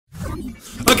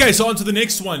Okay, so on to the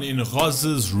next one in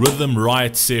Roz's Rhythm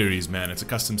Riot series, man. It's a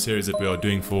custom series that we are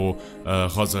doing for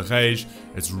Roz.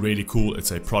 It's really cool.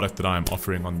 It's a product that I am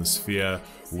offering on the Sphere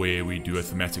where we do a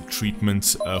thematic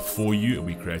treatment for you.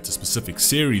 We create a specific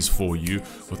series for you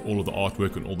with all of the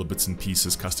artwork and all the bits and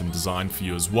pieces custom designed for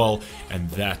you as well. And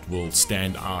that will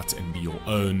stand out and be your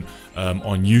own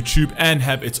on YouTube and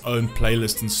have its own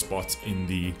playlist and spot in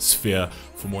the Sphere.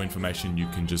 For more information, you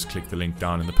can just click the link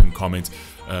down in the pinned comment.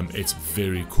 It's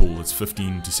very cool. It's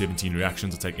 15 to 17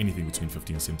 reactions. I take anything between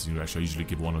 15 and 17 reactions. I usually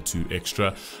give 1 or 2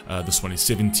 extra. This one is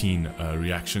 17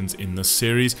 reactions in this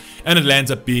series, and it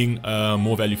lands up being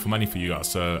more value for money for you guys.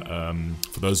 So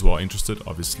for those who are interested,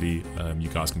 obviously you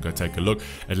guys can go take a look.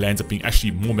 It lands up being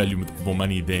actually more value for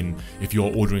money than if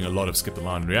you're ordering a lot of skip the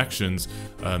line reactions.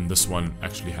 This one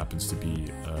actually happens to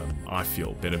be, I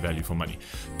feel, better value for money.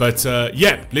 But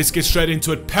yeah, let's get straight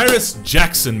into it. Paris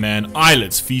Jackson, man.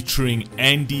 Eyelids featuring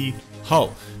Andy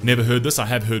Hull. Never heard this. I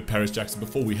have heard Paris Jackson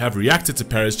before. We have reacted to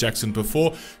Paris Jackson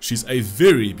before. She's a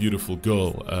very beautiful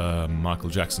girl, Michael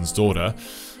Jackson's daughter.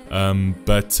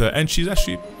 And she's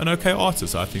actually an okay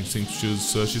artist. I think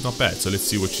she's not bad. So let's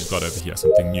see what she's got over here.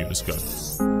 Something new. Let's go.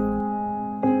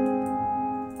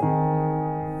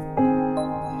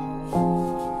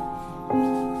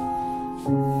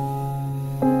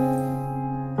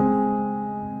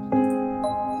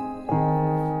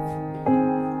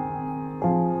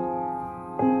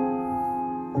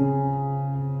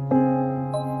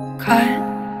 Cut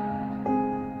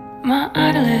my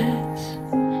eyelids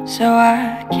so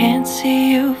I can't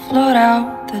see you float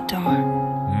out the door.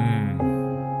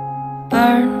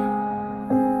 Burn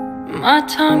my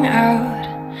tongue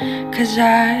out, 'cause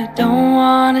I don't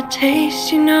wanna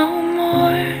taste you no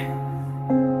more.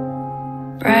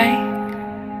 Break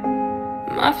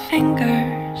my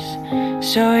fingers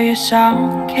so your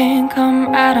song can't come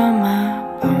out of my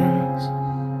bones.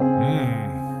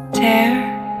 Tear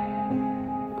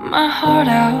my heart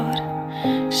out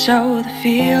so the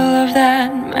feel of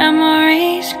that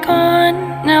memory's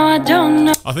gone. Now I don't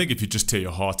know. I think if you just tear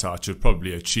your heart out, you'll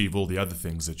probably achieve all the other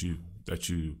things that you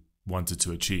wanted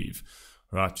to achieve,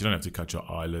 right? You don't have to cut your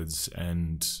eyelids,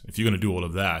 and if you're going to do all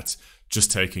of that,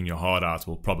 just taking your heart out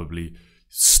will probably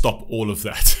stop all of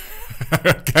that.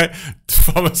 Okay,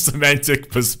 from a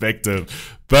semantic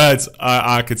perspective. But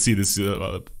I could see this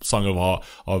song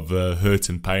of hurt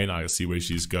and pain. I see where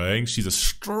she's going. She's a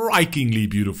strikingly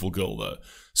beautiful girl, though.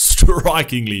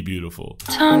 Strikingly beautiful.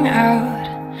 Tongue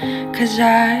out, 'cause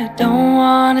I don't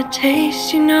wanna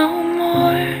taste you no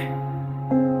more.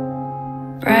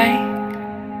 Break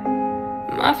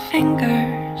my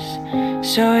fingers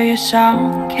so your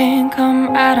song can't come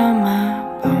out of my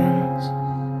bones.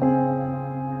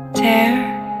 Tear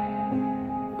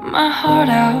my heart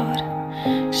out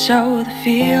so the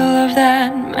feel of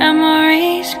that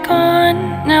memory's gone.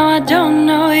 Now I don't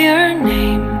know your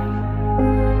name.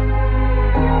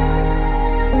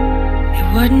 It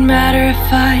wouldn't matter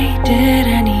if I did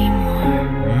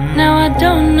anymore. Now I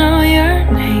don't know your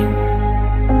name.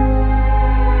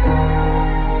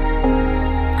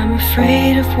 I'm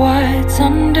afraid of what's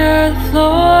under the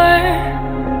floor.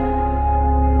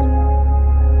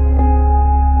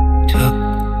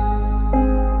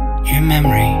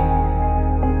 Memory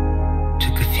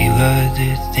took a few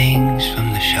other things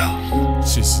from the shelf.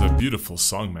 It's just a beautiful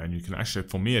song, man. You can actually,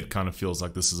 for me, it kind of feels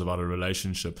like this is about a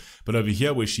relationship. But over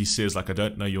here where she says, like, I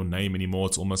don't know your name anymore,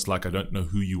 it's almost like I don't know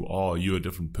who you are. You're a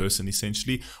different person,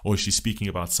 essentially. Or she's speaking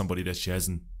about somebody that she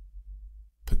hasn't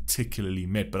particularly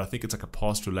met. But I think it's like a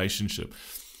past relationship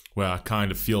where I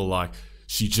kind of feel like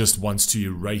she just wants to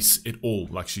erase it all.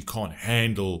 Like she can't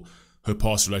handle her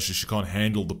past relationship, she can't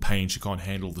handle the pain, she can't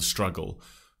handle the struggle,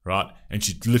 right? And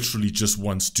she literally just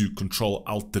wants to control,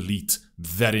 alt, delete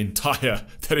that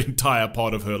entire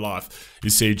part of her life,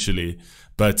 essentially.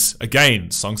 But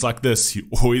again, songs like this, you're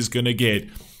always gonna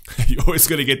get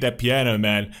that piano,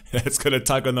 man. That's gonna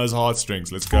tug on those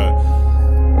heartstrings. Let's go.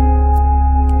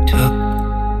 Took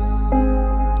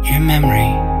your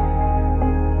memory,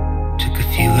 took a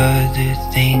few other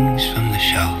things from the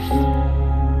shelf.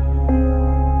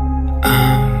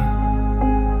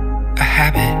 A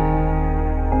habit,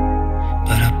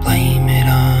 but I blame it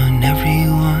on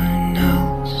everyone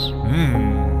else.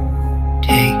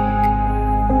 Take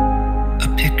a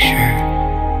picture,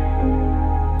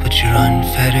 put your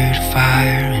unfettered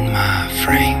fire in my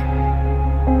frame.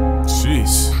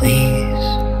 Jeez. Please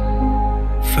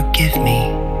forgive me.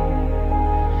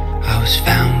 I was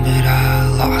found, but I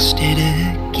lost it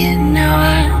again. Now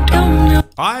I don't know.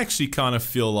 I actually kind of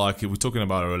feel like if we're talking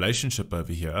about a relationship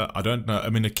over here, I don't know.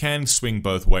 I mean, it can swing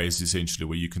both ways, essentially,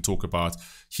 where you can talk about,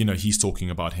 you know, he's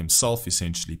talking about himself,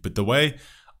 essentially. But the way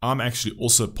I'm actually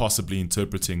also possibly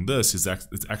interpreting this is that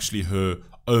it's actually her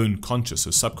own conscious,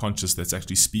 her subconscious, that's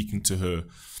actually speaking to her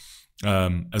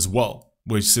as well,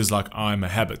 where she says, like, I'm a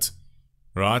habit,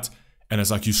 right? And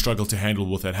it's like you struggle to handle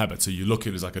with that habit. So you look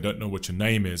at it as like, I don't know what your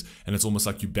name is. And it's almost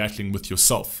like you're battling with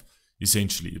yourself.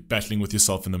 Essentially, battling with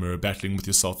yourself in the mirror, battling with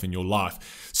yourself in your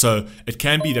life. So it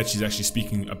can be that she's actually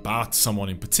speaking about someone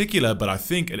in particular, but I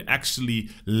think it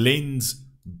actually lends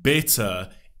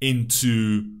better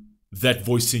into that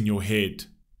voice in your head,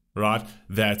 right?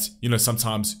 That, you know,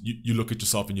 sometimes you look at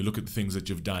yourself and you look at the things that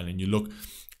you've done and you look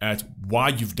at why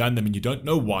you've done them and you don't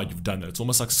know why you've done it. It's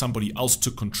almost like somebody else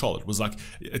took control. It was like,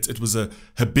 it was a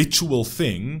habitual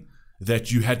thing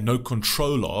that you had no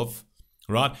control of,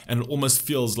 right? And it almost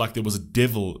feels like there was a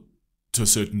devil to a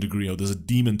certain degree, or there's a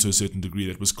demon to a certain degree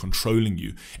that was controlling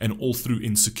you, and all through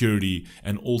insecurity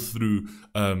and all through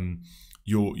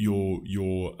your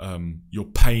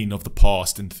pain of the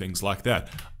past and things like that.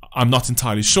 I'm not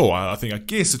entirely sure. I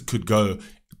guess it could go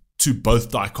to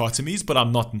both dichotomies, but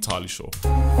I'm not entirely sure.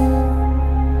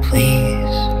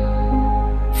 Please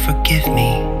forgive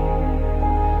me.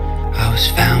 I was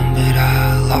found, but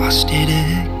I lost it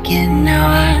again. Now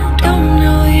I don't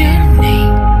know your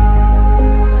name.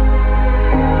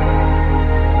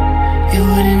 It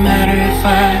wouldn't matter if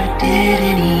I did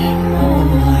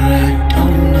anymore. I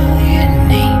don't know your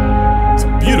name. It's a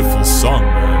beautiful song,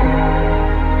 man.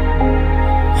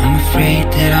 I'm afraid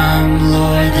that I'm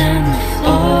lower than the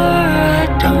floor. I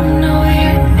don't know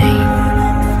your name.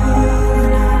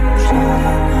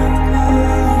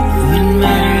 It wouldn't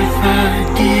matter if I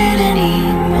did anymore.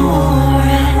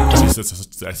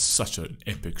 That's such an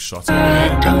epic shot.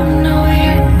 I don't know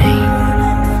your name.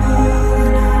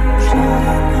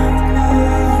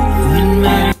 It wouldn't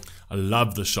matter. I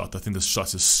love the shot. I think the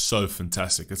shot is so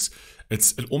fantastic. It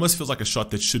almost feels like a shot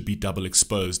that should be double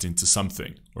exposed into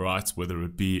something, right? Whether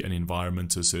it be an environment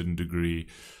to a certain degree.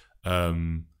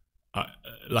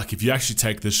 Like if you actually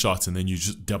take this shot and then you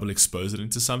just double expose it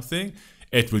into something,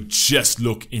 it would just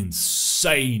look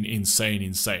insane.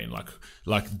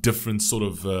 Like different sort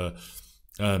of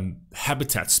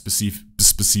habitats,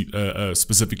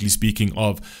 specifically speaking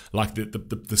of like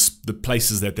the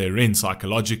places that they're in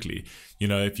psychologically. You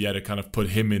know, if you had to kind of put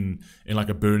him in like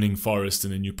a burning forest,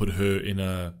 and then you put her in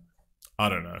a, I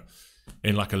don't know,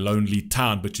 in like a lonely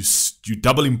town, but you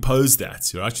double impose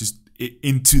that, right, just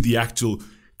into the actual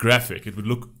graphic, it would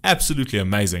look absolutely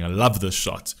amazing. I love this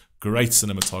shot. Great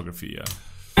cinematography. Yeah.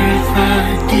 If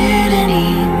I did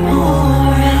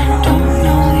anymore, I don't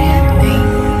know your name.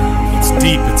 It's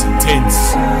deep, it's intense.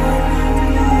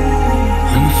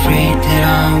 I'm afraid that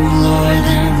I'm lower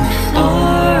than the floor.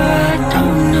 I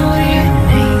don't know your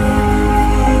name.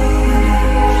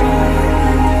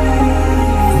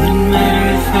 It wouldn't matter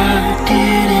if I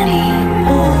did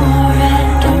anymore.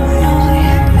 I don't know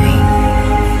your name.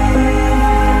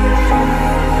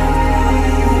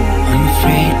 I'm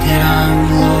afraid that I'm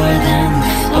lower than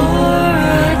the floor.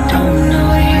 I don't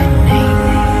know your name.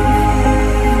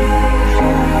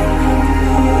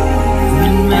 It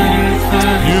wouldn't matter if I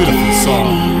Beautiful song.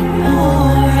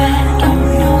 anymore. I don't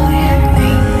know your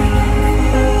name.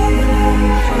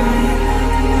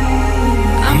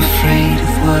 I'm afraid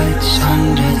of what's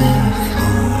under the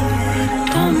floor. I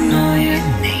don't know your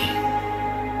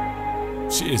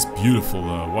name. She is beautiful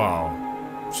though. Wow.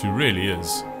 She really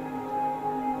is.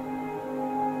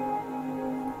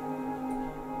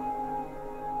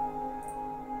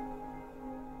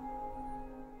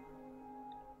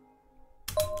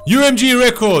 UMG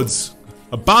Records,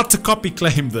 about to copy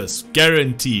claim this,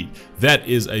 guaranteed. That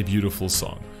is a beautiful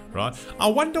song, right? I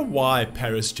wonder why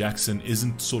Paris Jackson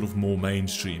isn't sort of more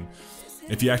mainstream.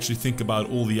 If you actually think about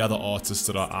all the other artists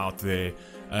that are out there,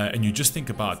 and you just think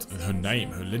about her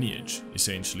name, her lineage,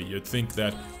 essentially, you'd think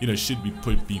that, you know, she'd be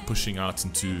pushing out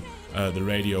into the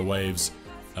radio waves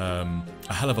a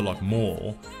hell of a lot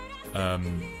more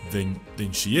than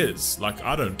she is. Like,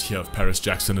 I don't hear of Paris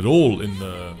Jackson at all in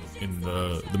the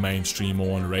mainstream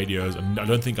or on radios. I mean, I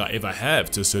don't think I ever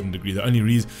have, to a certain degree. The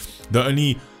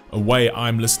only way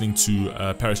I'm listening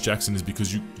to Paris Jackson is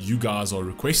because you guys are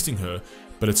requesting her,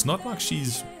 but it's not like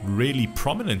she's really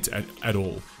prominent at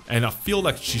all. And I feel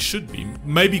like she should be.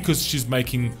 Maybe because she's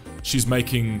making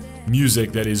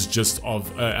music that is just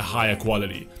of a higher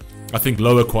quality. I think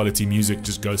lower quality music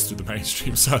just goes through the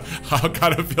mainstream. So I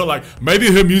kind of feel like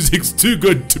maybe her music's too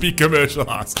good to be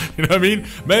commercialized. You know what I mean?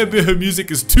 Maybe her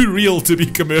music is too real to be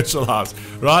commercialized,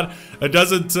 right? It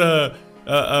doesn't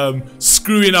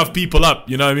screw enough people up,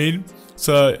 you know what I mean?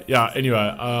 So yeah, anyway,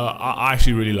 I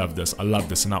actually really love this. I love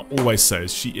this, and I always say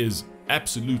she is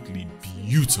absolutely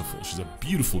beautiful. She's a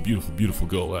beautiful, beautiful, beautiful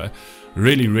girl.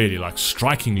 Really, really, like,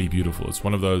 strikingly beautiful. It's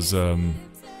one of those,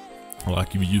 like,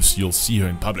 you'll see her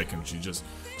in public and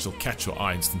she'll catch your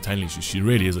eye instantaneously. She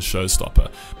really is a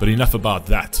showstopper. But enough about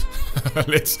that.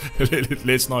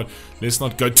 let's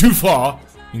not go too far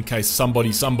in case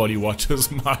somebody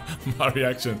watches my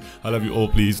reaction. I love you all.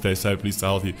 Please stay safe, please stay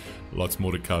healthy. Lots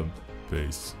more to come.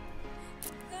 Peace.